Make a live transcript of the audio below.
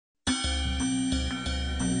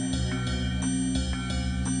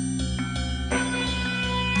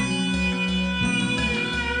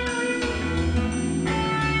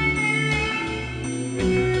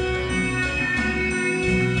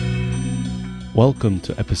Welcome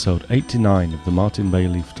to episode 89 of the Martin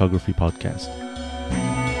Bailey Photography Podcast.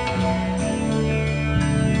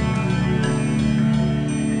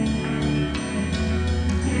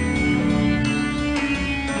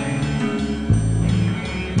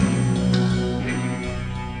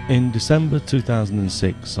 In December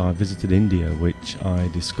 2006, I visited India, which I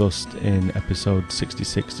discussed in episode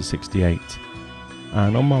 66 to 68.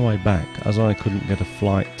 And on my way back, as I couldn't get a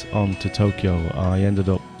flight on to Tokyo, I ended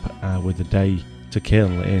up with a day to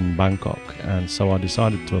kill in Bangkok, and so I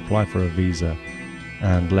decided to apply for a visa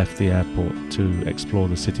and left the airport to explore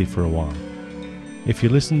the city for a while. If you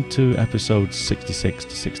listened to episodes 66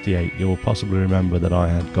 to 68, you will possibly remember that I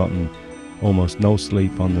had gotten almost no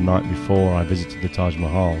sleep on the night before I visited the Taj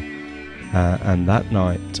Mahal, and that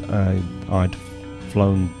night I'd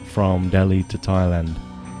flown from Delhi to Thailand,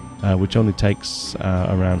 which only takes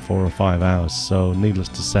around 4 or 5 hours, so needless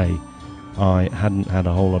to say I hadn't had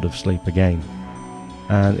a whole lot of sleep again.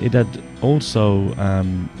 And it had also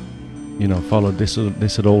followed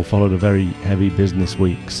this had all followed a very heavy business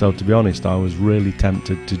week, so to be honest I was really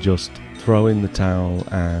tempted to just throw in the towel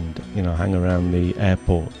and hang around the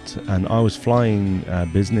airport. And I was flying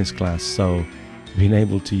business class, so being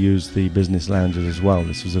able to use the business lounges as well,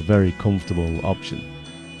 this was a very comfortable option.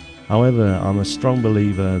 However, I'm a strong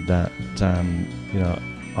believer that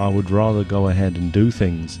I would rather go ahead and do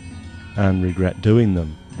things and regret doing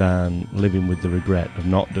them than living with the regret of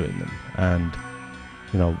not doing them, and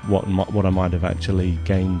what I might have actually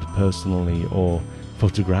gained personally or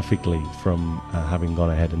photographically from having gone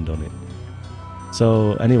ahead and done it.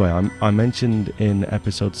 So anyway, I mentioned in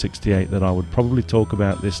episode 68 that I would probably talk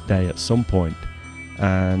about this day at some point,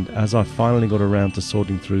 and as I finally got around to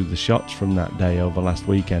sorting through the shots from that day over last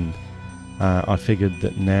weekend, I figured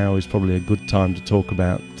that now is probably a good time to talk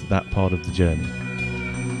about that part of the journey.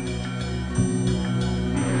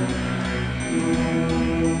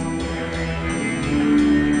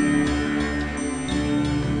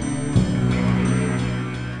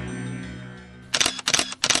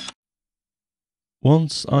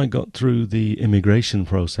 Once I got through the immigration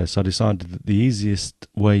process, I decided that the easiest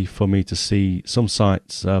way for me to see some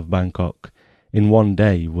sights of Bangkok in one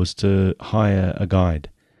day was to hire a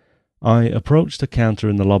guide. I approached a counter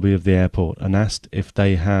in the lobby of the airport and asked if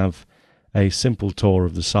they have a simple tour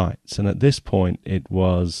of the sites, and at this point it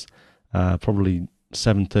was probably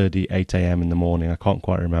 7:30, 8 a.m. in the morning. I can't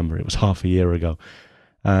quite remember, it was half a year ago.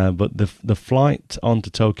 But the flight on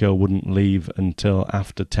to Tokyo wouldn't leave until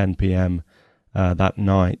after 10 p.m. That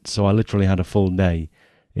night, so I literally had a full day,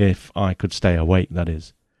 if I could stay awake, that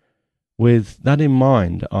is. With that in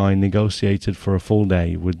mind, I negotiated for a full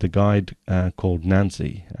day with the guide called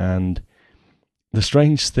Nancy, and the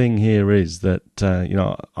strange thing here is that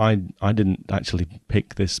I didn't actually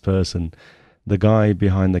pick this person. The guy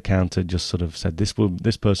behind the counter just sort of said, this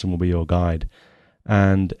person will be your guide,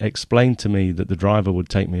 and explained to me that a driver would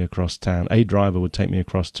take me across town,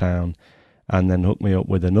 and then hook me up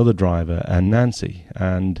with another driver and Nancy.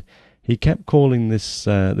 And he kept calling this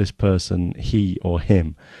person he or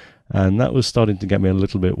him, and that was starting to get me a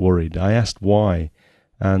little bit worried. I asked why,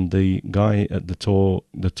 and the guy at the tour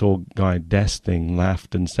guide desk thing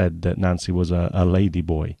laughed and said that Nancy was a lady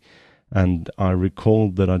boy. And I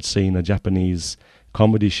recalled that I'd seen a Japanese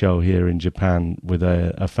comedy show here in Japan with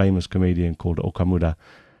a famous comedian called Okamura,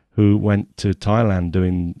 who went to Thailand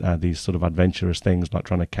doing these sort of adventurous things, like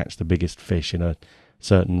trying to catch the biggest fish in a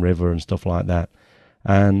certain river and stuff like that.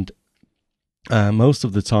 And most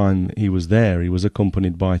of the time he was there, he was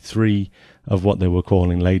accompanied by 3 of what they were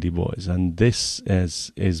calling ladyboys. And this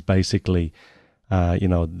is basically,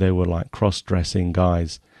 they were like cross-dressing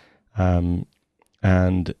guys. And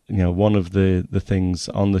one of the things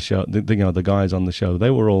on the show, the guys on the show,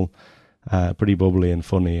 they were all pretty bubbly and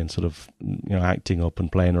funny and sort of acting up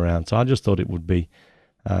and playing around. So I just thought it would be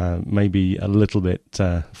maybe a little bit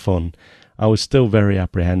fun. I was still very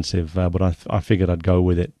apprehensive, but I figured I'd go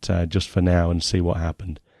with it just for now and see what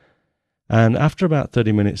happened. And after about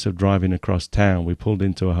 30 minutes of driving across town, we pulled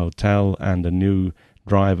into a hotel, and a new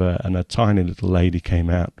driver and a tiny little lady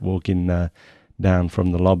came out, walking down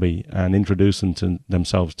from the lobby and introduced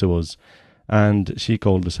themselves to us. And she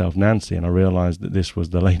called herself Nancy, and I realised that this was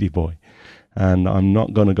the lady boy. And I'm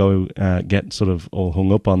not going to go get sort of all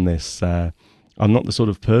hung up on this. I'm not the sort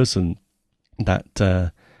of person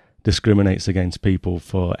that discriminates against people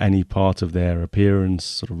for any part of their appearance,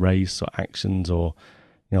 sort of race or actions or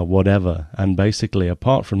whatever. And basically,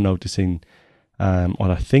 apart from noticing a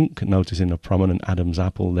prominent Adam's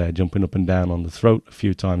apple there jumping up and down on the throat a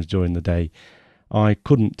few times during the day, I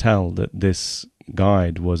couldn't tell that this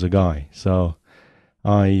guide was a guy. So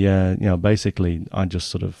I, basically I just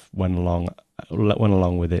sort of went along went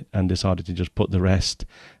along with it and decided to just put the rest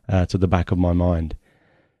to the back of my mind.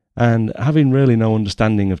 And having really no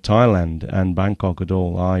understanding of Thailand and Bangkok at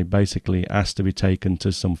all, I basically asked to be taken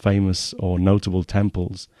to some famous or notable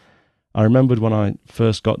temples. I remembered when I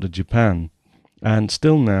first got to Japan, and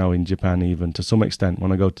still now in Japan even, to some extent,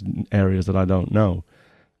 when I go to areas that I don't know,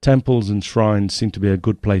 temples and shrines seem to be a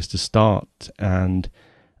good place to start, and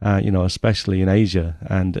especially in Asia,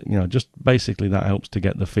 and just basically that helps to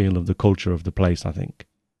get the feel of the culture of the place, I think.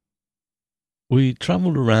 We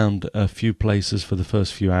travelled around a few places for the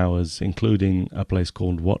first few hours, including a place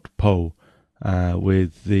called Wat Po,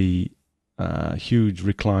 with the huge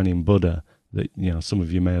reclining Buddha that some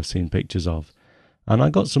of you may have seen pictures of. And I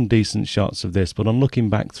got some decent shots of this, but on looking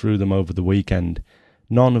back through them over the weekend,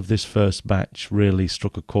 none of this first batch really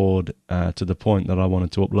struck a chord to the point that I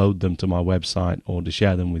wanted to upload them to my website or to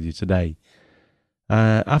share them with you today.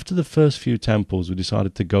 After the first few temples, we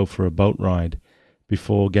decided to go for a boat ride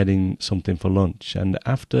before getting something for lunch. And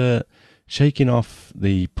after shaking off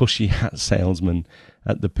the pushy hat salesman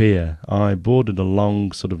at the pier, I boarded a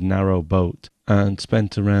long sort of narrow boat and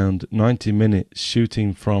spent around 90 minutes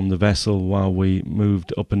shooting from the vessel while we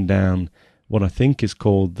moved up and down what I think is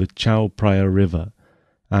called the Chao Phraya River,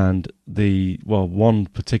 and one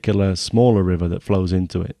particular smaller river that flows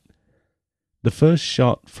into it. The first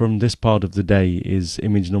shot from this part of the day is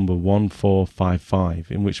image number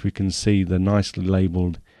 1455, in which we can see the nicely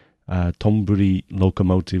labelled Thonburi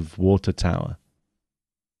locomotive water tower.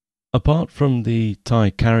 Apart from the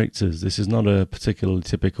Thai characters, this is not a particularly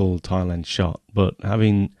typical Thailand shot, but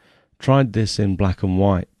having tried this in black and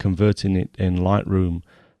white, converting it in Lightroom,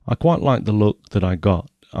 I quite like the look that I got.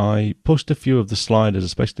 I pushed a few of the sliders,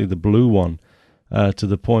 especially the blue one, to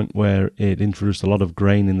the point where it introduced a lot of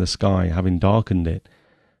grain in the sky, having darkened it.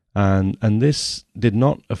 And this did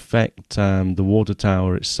not affect the water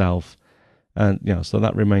tower itself, and so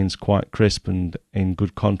that remains quite crisp and in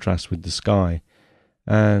good contrast with the sky.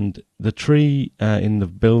 And the tree in the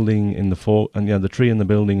building in the tree in the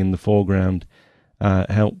building in the foreground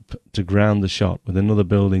help to ground the shot, with another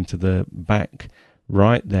building to the back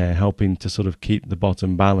right there helping to sort of keep the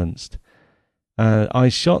bottom balanced. I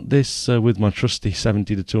shot this with my trusty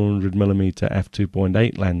 70 to 200mm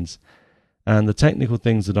f2.8 lens, and the technical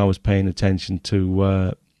things that I was paying attention to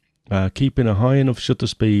were keeping a high enough shutter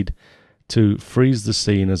speed to freeze the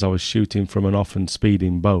scene as I was shooting from an often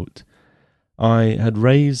speeding boat. I had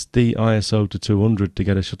raised the ISO to 200 to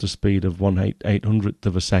get a shutter speed of 1/800th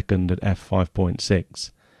of a second at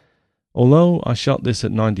f5.6. Although I shot this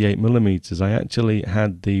at 98mm, I actually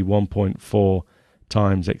had the 1.4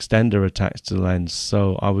 times extender attached to the lens,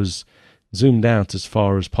 so I was zoomed out as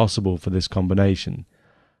far as possible for this combination.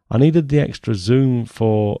 I needed the extra zoom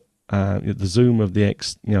for the zoom of the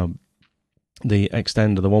extender,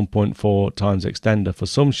 the 1.4 times extender for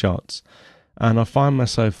some shots, and I find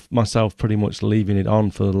myself pretty much leaving it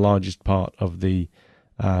on for the largest part of the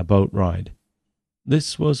boat ride.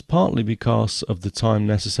 This was partly because of the time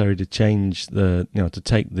necessary to change to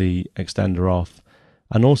take the extender off,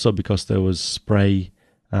 and also because there was spray,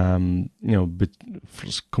 coming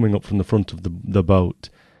up from the front of the boat,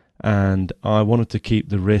 and I wanted to keep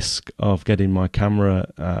the risk of getting my camera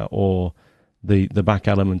or the back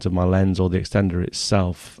element of my lens or the extender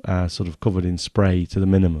itself sort of covered in spray to the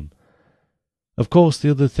minimum. Of course,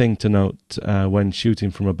 the other thing to note when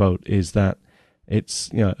shooting from a boat is that it's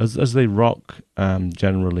as they rock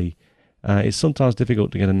generally, it's sometimes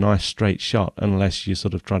difficult to get a nice straight shot unless you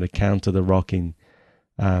sort of try to counter the rocking.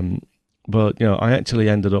 But I actually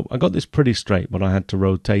I got this pretty straight, but I had to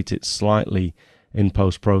rotate it slightly in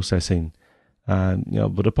post-processing.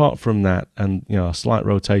 But apart from that, and a slight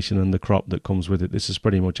rotation and the crop that comes with it, this is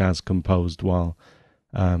pretty much as composed while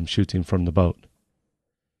shooting from the boat.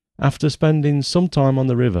 After spending some time on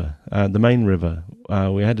the river, the main river,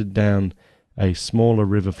 we headed down a smaller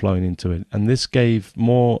river flowing into it, and this gave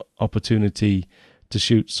more opportunity to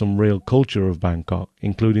shoot some real culture of Bangkok,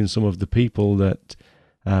 including some of the people that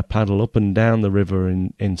paddle up and down the river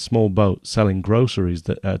in small boats selling groceries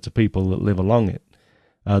to people that live along it,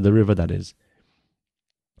 the river that is.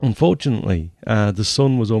 Unfortunately, the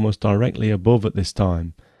sun was almost directly above at this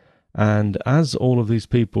time, and as all of these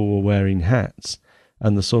people were wearing hats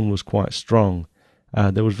and the sun was quite strong,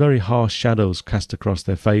 there was very harsh shadows cast across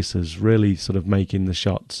their faces, really sort of making the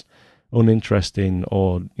shots uninteresting,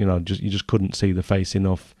 or you just couldn't see the face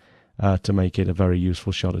enough to make it a very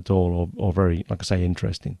useful shot at all, or very, like I say,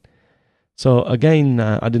 interesting. So again,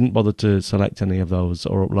 I didn't bother to select any of those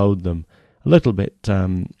or upload them. A little bit,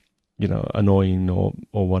 annoying or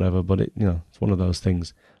whatever, but it's one of those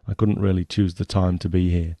things. I couldn't really choose the time to be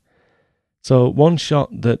here. So one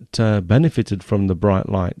shot that benefited from the bright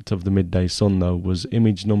light of the midday sun though was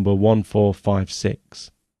image number 1456.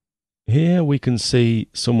 Here we can see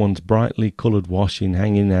someone's brightly coloured washing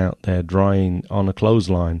hanging out there drying on a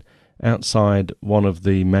clothesline outside one of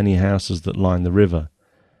the many houses that line the river.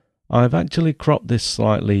 I've actually cropped this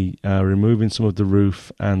slightly, removing some of the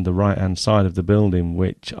roof and the right hand side of the building,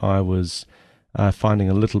 which I was finding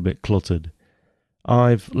a little bit cluttered.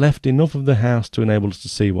 I've left enough of the house to enable us to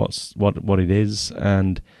see what it is,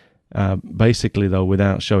 and basically though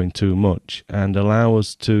without showing too much, and allow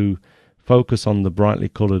us to focus on the brightly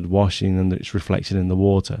coloured washing and its reflection in the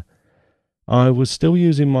water. I was still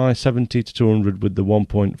using my 70-200 with the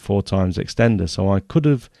 1.4 times extender, so I could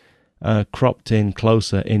have cropped in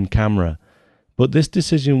closer in camera, but this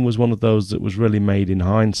decision was one of those that was really made in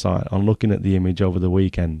hindsight on looking at the image over the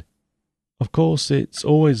weekend. Of course, it's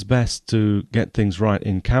always best to get things right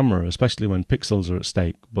in camera, especially when pixels are at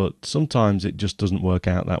stake, but sometimes it just doesn't work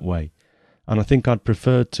out that way. And I think I'd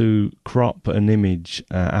prefer to crop an image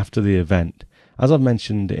after the event, as I've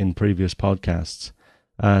mentioned in previous podcasts,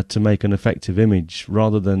 to make an effective image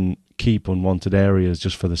rather than keep unwanted areas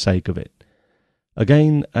just for the sake of it.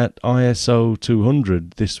 Again, at ISO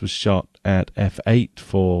 200, this was shot at f8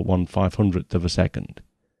 for 1/500th of a second.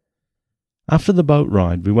 After the boat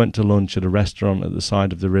ride, we went to lunch at a restaurant at the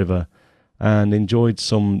side of the river and enjoyed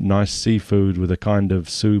some nice seafood with a kind of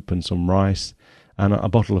soup and some rice and a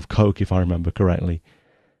bottle of Coke, if I remember correctly.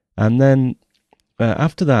 And then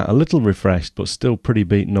after that, a little refreshed, but still pretty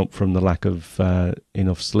beaten up from the lack of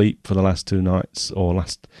enough sleep for the last 2 nights, or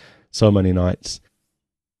last so many nights.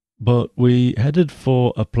 But we headed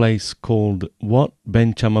for a place called Wat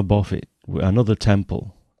Benchamabofit, another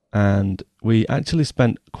temple. And we actually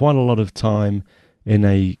spent quite a lot of time in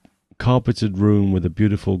a carpeted room with a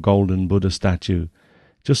beautiful golden Buddha statue,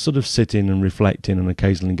 just sort of sitting and reflecting and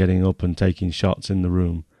occasionally getting up and taking shots in the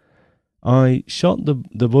room. I shot the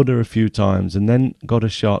Buddha a few times and then got a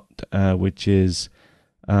shot which is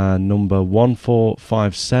number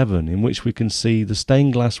 1457, in which we can see the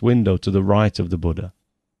stained glass window to the right of the Buddha.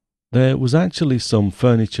 There was actually some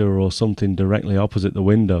furniture or something directly opposite the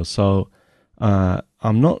window, so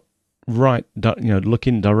I'm not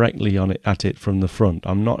looking directly at it from the front.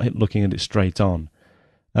 I'm not looking at it straight on.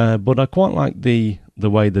 But I quite like the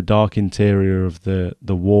way the dark interior of the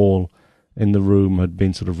wall in the room had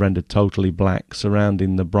been sort of rendered totally black,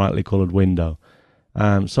 surrounding the brightly coloured window.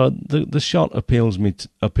 So the shot appeals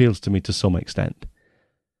to me to some extent.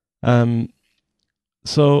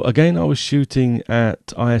 So again, I was shooting at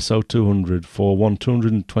ISO 200 for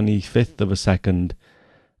 1/225th of a second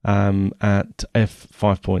at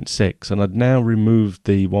f5.6, and I'd now removed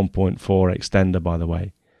the 1.4 extender, by the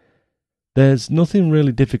way. There's nothing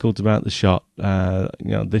really difficult about the shot.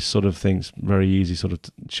 This sort of thing's very easy sort of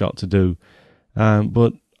shot to do.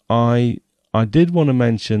 But I did want to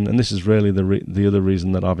mention, and this is really the other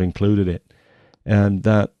reason that I've included it,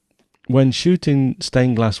 that when shooting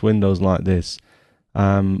stained glass windows like this,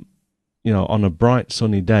 on a bright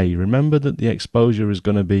sunny day, remember that the exposure is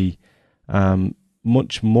going to be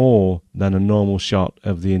much more than a normal shot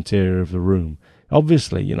of the interior of the room.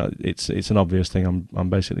 Obviously, it's an obvious thing. I'm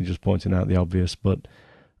basically just pointing out the obvious, but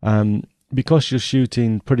because you're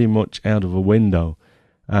shooting pretty much out of a window,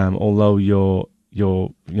 although you're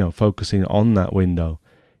focusing on that window,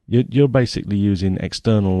 you're basically using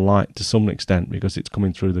external light to some extent because it's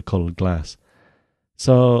coming through the coloured glass.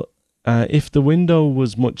 So if the window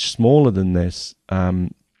was much smaller than this,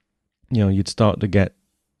 you'd start to get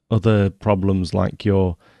other problems like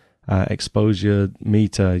your exposure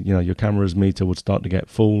meter, your camera's meter would start to get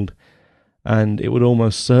fooled, and it would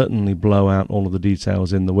almost certainly blow out all of the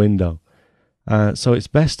details in the window. So it's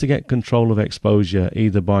best to get control of exposure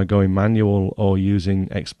either by going manual or using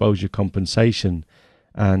exposure compensation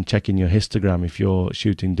and checking your histogram if you're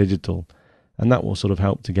shooting digital, and that will sort of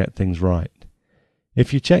help to get things right.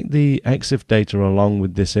 If you check the EXIF data along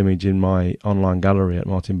with this image in my online gallery at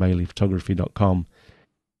martinbaileyphotography.com,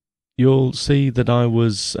 you'll see that I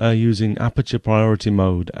was using aperture priority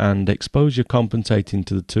mode and exposure compensating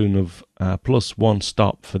to the tune of +1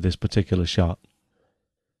 stop for this particular shot.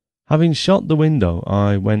 Having shot the window,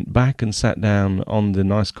 I went back and sat down on the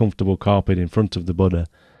nice comfortable carpet in front of the Buddha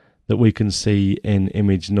that we can see in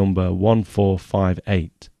image number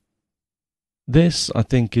 1458. This, I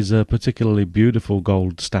think, is a particularly beautiful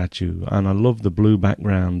gold statue, and I love the blue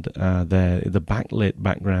background there, the backlit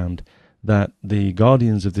background that the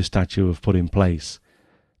guardians of this statue have put in place.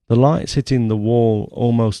 The lights hitting the wall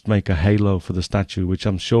almost make a halo for the statue, which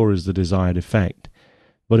I'm sure is the desired effect,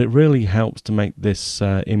 but it really helps to make this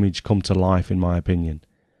image come to life, in my opinion.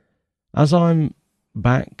 As I'm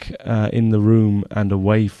back in the room and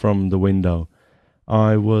away from the window,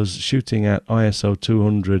 I was shooting at ISO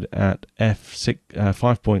 200 at f6,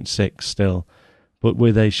 5.6 still, but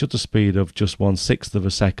with a shutter speed of just 1/6 of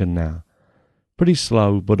a second now. Pretty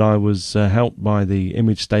slow, but I was helped by the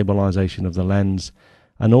image stabilization of the lens,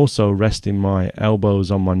 and also resting my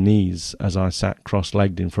elbows on my knees as I sat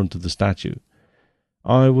cross-legged in front of the statue.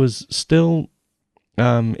 I was still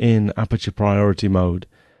in aperture priority mode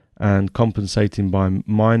and compensating by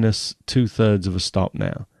 -2/3 of a stop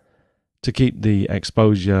now, to keep the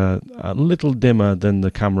exposure a little dimmer than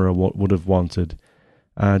the camera would have wanted,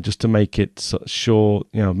 just to make it sure,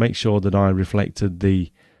 make sure that I reflected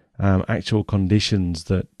the actual conditions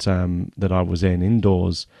that I was in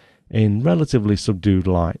indoors in relatively subdued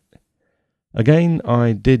light. Again,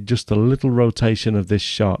 I did just a little rotation of this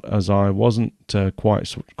shot as I wasn't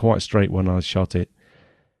quite straight when I shot it.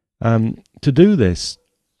 To do this,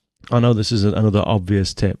 I know this is another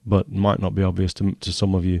obvious tip, but might not be obvious to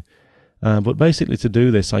some of you. But basically, to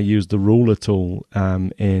do this, I used the ruler tool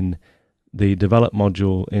in the develop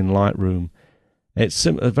module in Lightroom. It's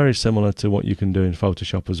very similar to what you can do in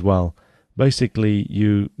Photoshop as well. Basically,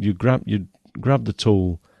 you grab the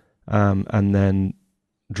tool and then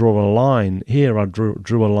draw a line. Here, I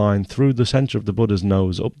drew a line through the center of the Buddha's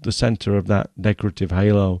nose, up the center of that decorative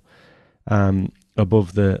halo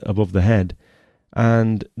above the head.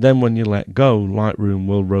 And then when you let go, Lightroom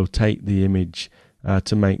will rotate the image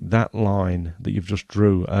to make that line that you've just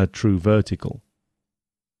drew a true vertical.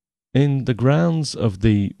 In the grounds of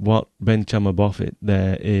the Wat Benchamma Bofit,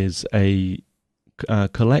 there is a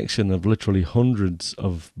collection of literally hundreds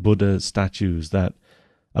of Buddha statues that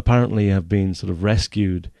apparently have been sort of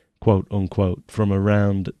rescued, quote unquote, from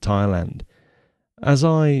around Thailand. As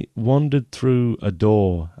I wandered through a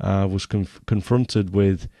door, I was confronted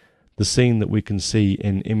with the scene that we can see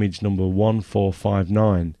in image number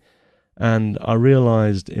 1459, and I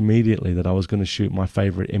realized immediately that I was going to shoot my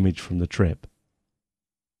favorite image from the trip.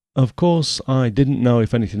 Of course, I didn't know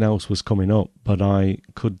if anything else was coming up, but I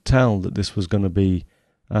could tell that this was going to be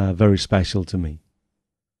very special to me.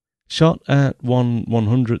 Shot at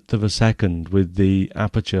 1/100th of a second with the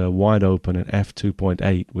aperture wide open at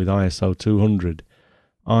f2.8 with ISO 200,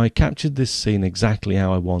 I captured this scene exactly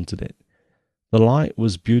how I wanted it. The light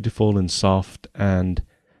was beautiful and soft, and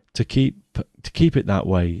to keep it that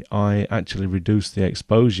way, I actually reduced the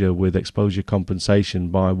exposure with exposure compensation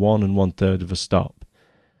by 1 1/3 of a stop.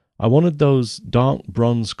 I wanted those dark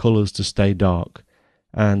bronze colours to stay dark,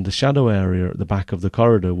 and the shadow area at the back of the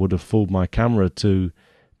corridor would have fooled my camera to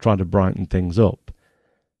try to brighten things up,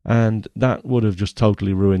 and that would have just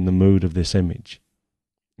totally ruined the mood of this image.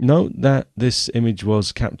 Note that this image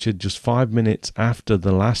was captured just 5 minutes after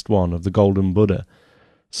the last one of the Golden Buddha,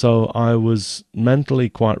 so I was mentally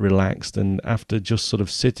quite relaxed, and after just sort of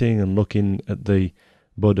sitting and looking at the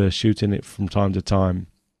Buddha, shooting it from time to time,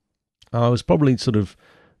 I was probably sort of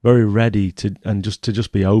very ready to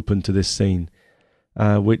just be open to this scene,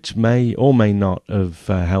 which may or may not have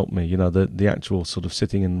helped me. The actual sort of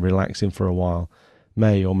sitting and relaxing for a while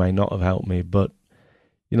may or may not have helped me, but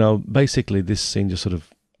basically this scene just sort of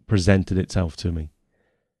presented itself to me.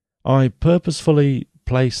 I purposefully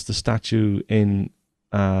placed the statue in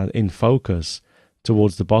focus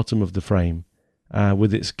towards the bottom of the frame,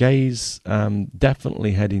 with its gaze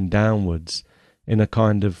definitely heading downwards in a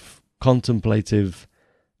kind of contemplative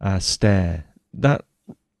stare.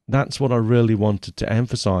 That's what I really wanted to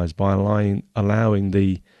emphasize by allowing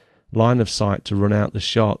the line of sight to run out the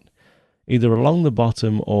shot, either along the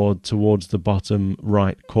bottom or towards the bottom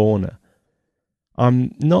right corner.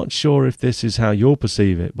 I'm not sure if this is how you'll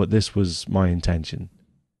perceive it, but this was my intention.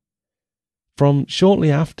 From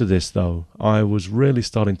shortly after this, though, I was really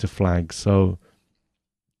starting to flag, so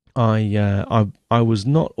I was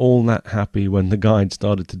not all that happy when the guide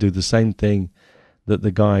started to do the same thing that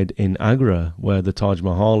the guide in Agra, where the Taj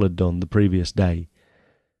Mahal had done the previous day.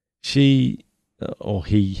 He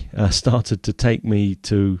started to take me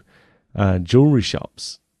to jewelry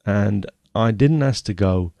shops, and I didn't ask to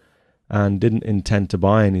go and didn't intend to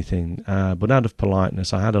buy anything, but out of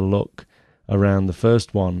politeness I had a look around the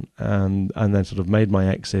first one and then sort of made my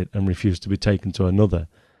exit and refused to be taken to another.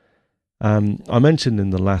 I mentioned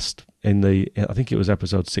I think it was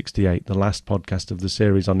episode 68, the last podcast of the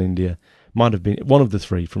series on India, might have been one of the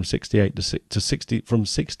three, from 68 to 60, from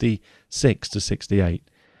 66 to 68.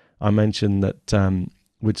 I mentioned that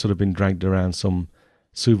we'd sort of been dragged around some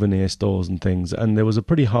souvenir stores and things, and there was a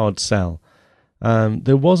pretty hard sell.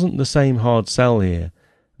 There wasn't the same hard sell here,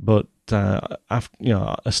 but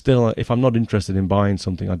still, if I'm not interested in buying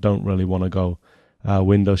something, I don't really want to go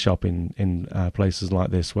window shopping in places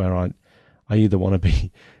like this, where I either want to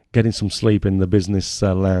be getting some sleep in the business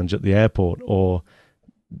lounge at the airport or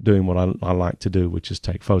doing what I like to do, which is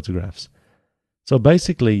take photographs. So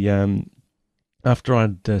basically, after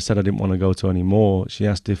I'd said I didn't want to go to any more, she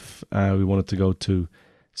asked if we wanted to go to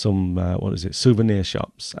some souvenir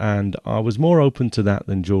shops, and I was more open to that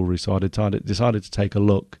than jewelry, so I decided to take a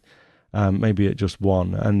look, maybe at just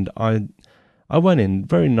one, and I went in.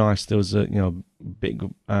 Very nice. There was a big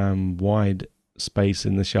wide space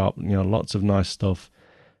in the shop, lots of nice stuff.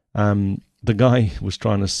 The guy was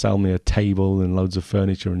trying to sell me a table and loads of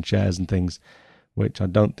furniture and chairs and things, which I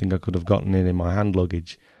don't think I could have gotten in my hand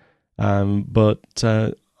luggage. But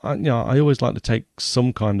I always like to take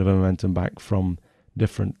some kind of momentum back from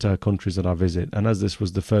different countries that I visit. And as this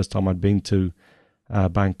was the first time I'd been to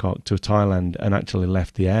Bangkok, to Thailand, and actually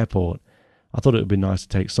left the airport, I thought it would be nice to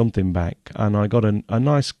take something back. And I got a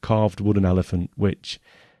nice carved wooden elephant, which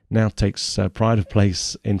now takes pride of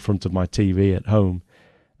place in front of my TV at home.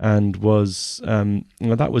 And was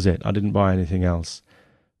that was it. I didn't buy anything else.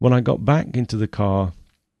 When I got back into the car,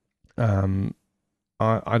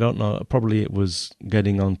 I don't know, probably it was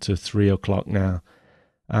getting on to 3 o'clock now,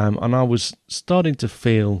 and I was starting to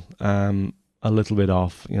feel a little bit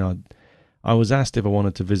off. I was asked if I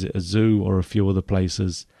wanted to visit a zoo or a few other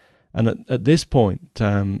places, and at this point,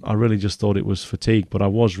 I really just thought it was fatigue, but I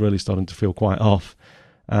was really starting to feel quite off.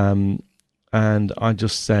 And I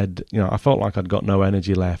just said, I felt like I'd got no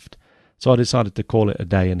energy left. So I decided to call it a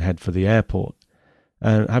day and head for the airport.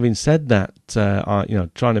 And having said that,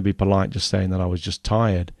 trying to be polite, just saying that I was just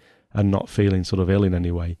tired and not feeling sort of ill in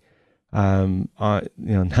any way.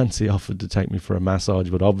 Nancy offered to take me for a massage,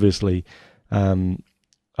 but obviously, however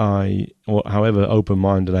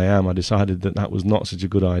open-minded I am, I decided that was not such a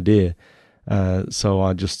good idea. So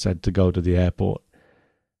I just said to go to the airport.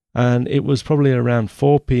 And it was probably around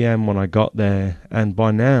 4 p.m. when I got there, and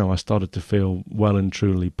by now I started to feel well and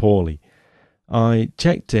truly poorly. I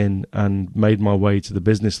checked in and made my way to the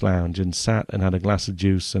business lounge and sat and had a glass of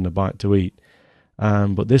juice and a bite to eat.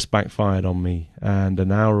 But this backfired on me, and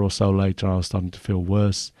an hour or so later I was starting to feel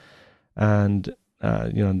worse. And,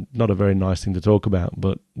 not a very nice thing to talk about,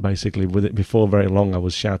 but basically before very long I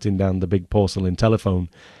was shouting down the big porcelain telephone.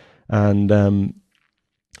 And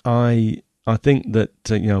I think that,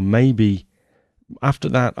 maybe after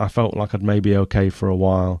that I felt like I'd maybe okay for a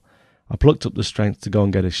while. I plucked up the strength to go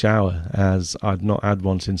and get a shower, as I'd not had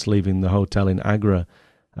one since leaving the hotel in Agra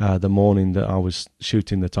the morning that I was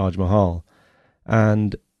shooting the Taj Mahal.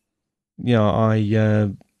 And,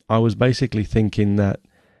 I was basically thinking that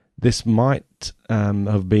this might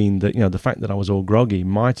have been that, the fact that I was all groggy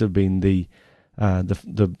might have been the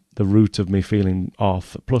root of me feeling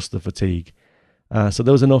off, plus the fatigue. So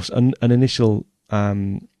there was an initial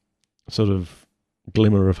sort of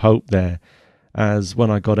glimmer of hope there, as when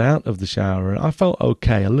I got out of the shower, I felt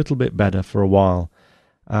okay, a little bit better for a while,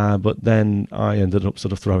 but then I ended up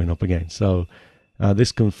sort of throwing up again. So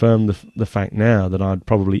this confirmed the fact now that I'd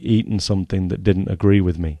probably eaten something that didn't agree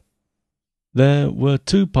with me. There were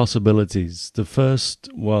two possibilities. The first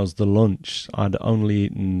was the lunch. I'd only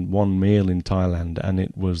eaten one meal in Thailand, and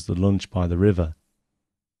it was the lunch by the river.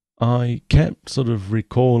 I kept sort of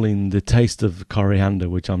recalling the taste of coriander,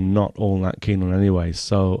 which I'm not all that keen on anyway.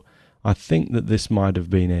 So I think that this might have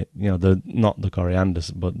been it. Not the coriander,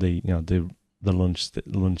 but the lunch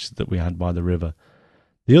that we had by the river.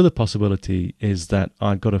 The other possibility is that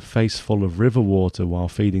I got a face full of river water while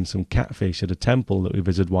feeding some catfish at a temple that we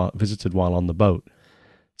visited while on the boat.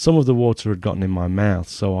 Some of the water had gotten in my mouth,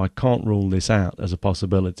 so I can't rule this out as a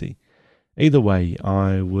possibility. Either way,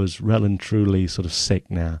 I was well and truly sort of sick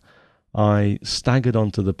now. I staggered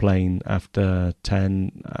onto the plane after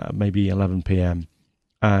 10, maybe 11 p.m.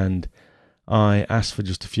 and I asked for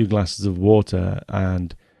just a few glasses of water,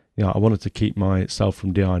 and I wanted to keep myself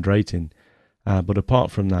from dehydrating. But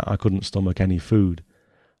apart from that, I couldn't stomach any food.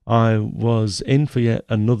 I was in for yet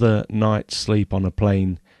another night's sleep on a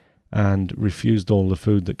plane and refused all the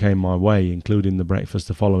food that came my way, including the breakfast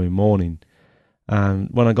the following morning. And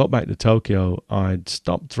when I got back to Tokyo, I'd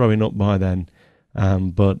stopped throwing up by then,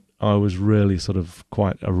 but I was really sort of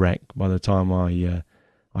quite a wreck by the time I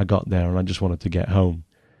got there, and I just wanted to get home.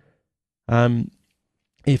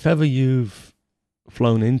 If ever you've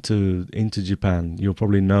flown into Japan, you'll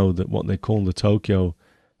probably know that what they call the Tokyo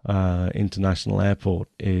International Airport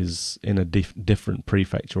is in a different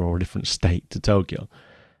prefecture or a different state to Tokyo.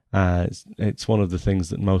 It's one of the things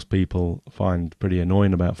that most people find pretty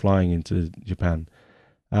annoying about flying into Japan.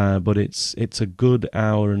 But it's a good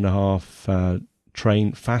hour and a half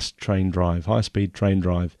fast train drive, high-speed train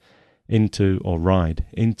drive ride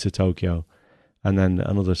into Tokyo, and then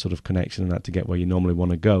another sort of connection and that to get where you normally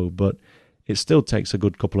want to go. But it still takes a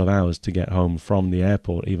good couple of hours to get home from the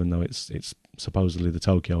airport, even though it's supposedly the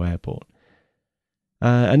Tokyo airport.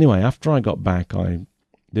 Anyway, after I got back, I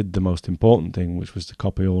did the most important thing, which was to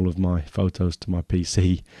copy all of my photos to my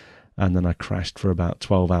PC, and then I crashed for about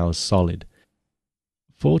 12 hours solid.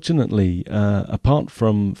 Fortunately, apart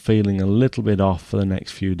from feeling a little bit off for the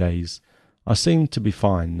next few days, I seemed to be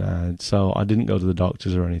fine, so I didn't go to the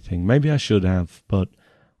doctors or anything. Maybe I should have, but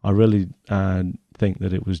I really think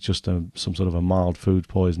that it was just some sort of a mild food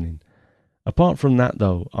poisoning. Apart from that,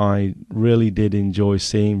 though, I really did enjoy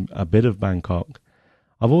seeing a bit of Bangkok.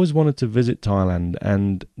 I've always wanted to visit Thailand,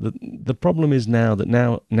 and the problem is now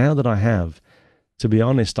that I have, to be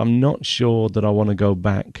honest, I'm not sure that I want to go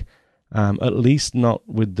back, at least not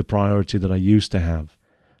with the priority that I used to have.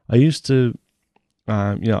 I used to,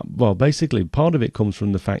 basically part of it comes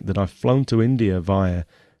from the fact that I've flown to India via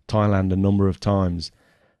Thailand a number of times,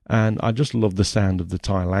 and I just love the sound of the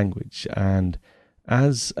Thai language. And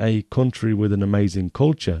as a country with an amazing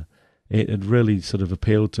culture, it had really sort of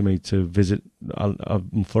appealed to me to visit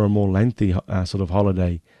for a more lengthy sort of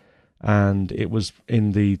holiday, and it was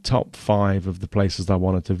in the top 5 of the places I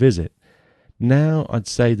wanted to visit. Now I'd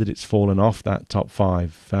say that it's fallen off that top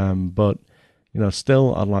 5, but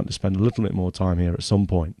still I'd like to spend a little bit more time here at some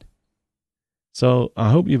point. So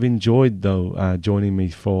I hope you've enjoyed, though, joining me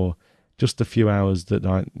for just a few hours that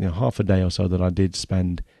half a day or so that I did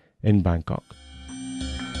spend in Bangkok.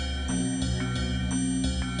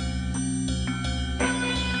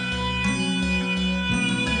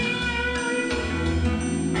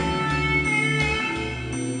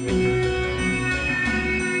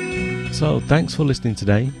 So thanks for listening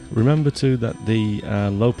today. Remember too that the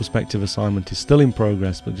low perspective assignment is still in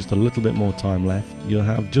progress, but just a little bit more time left. You'll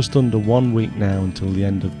have just under 1 week now until the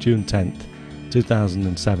end of June 10th,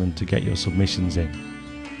 2007 to get your submissions in.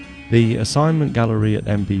 The assignment gallery at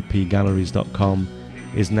mbpgalleries.com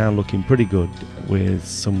is now looking pretty good with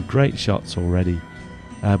some great shots already.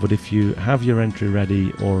 But if you have your entry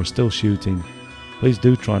ready or are still shooting, please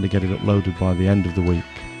do try to get it uploaded by the end of the week.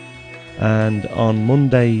 And on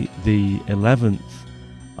Monday the 11th,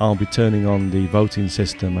 I'll be turning on the voting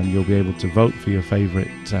system, and you'll be able to vote for your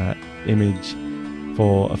favourite image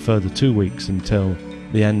for a further 2 weeks until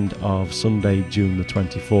the end of Sunday, June the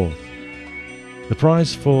 24th. The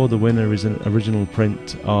prize for the winner is an original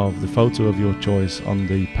print of the photo of your choice on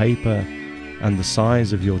the paper and the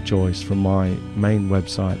size of your choice from my main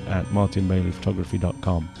website at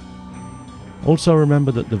martinbaileyphotography.com. Also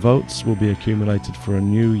remember that the votes will be accumulated for a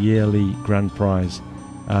new yearly grand prize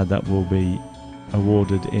that will be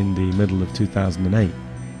awarded in the middle of 2008.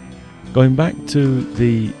 Going back to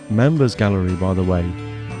the members gallery, by the way,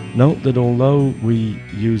 note that although we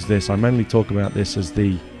use this, I mainly talk about this as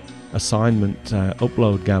the assignment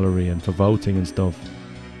upload gallery and for voting and stuff,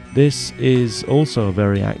 this is also a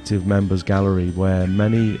very active members gallery where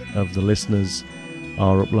many of the listeners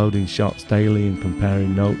are uploading shots daily and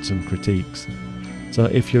comparing notes and critiques. So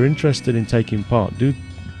if you're interested in taking part, do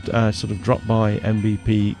sort of drop by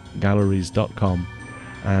mbpgalleries.com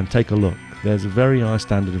and take a look. There's a very high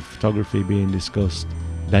standard of photography being discussed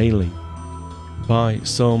daily by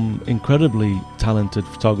some incredibly talented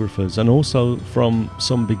photographers, and also from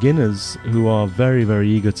some beginners who are very, very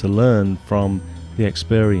eager to learn from the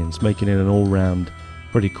experience, making it an all-round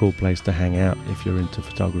pretty cool place to hang out if you're into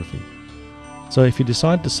photography. So if you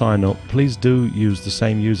decide to sign up, please do use the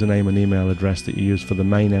same username and email address that you use for the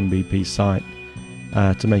main MVP site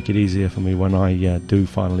to make it easier for me when I do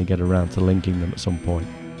finally get around to linking them at some point.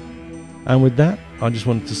 And with that, I just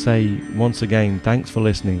wanted to say once again, thanks for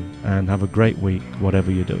listening and have a great week,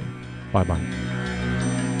 whatever you're doing. Bye-bye.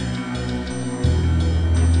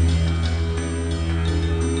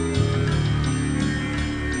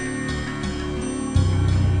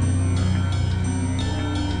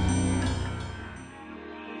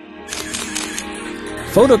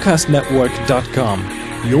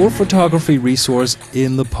 Photocastnetwork.com, your photography resource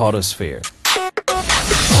in the potosphere.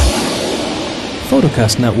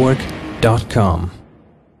 Photocastnetwork.com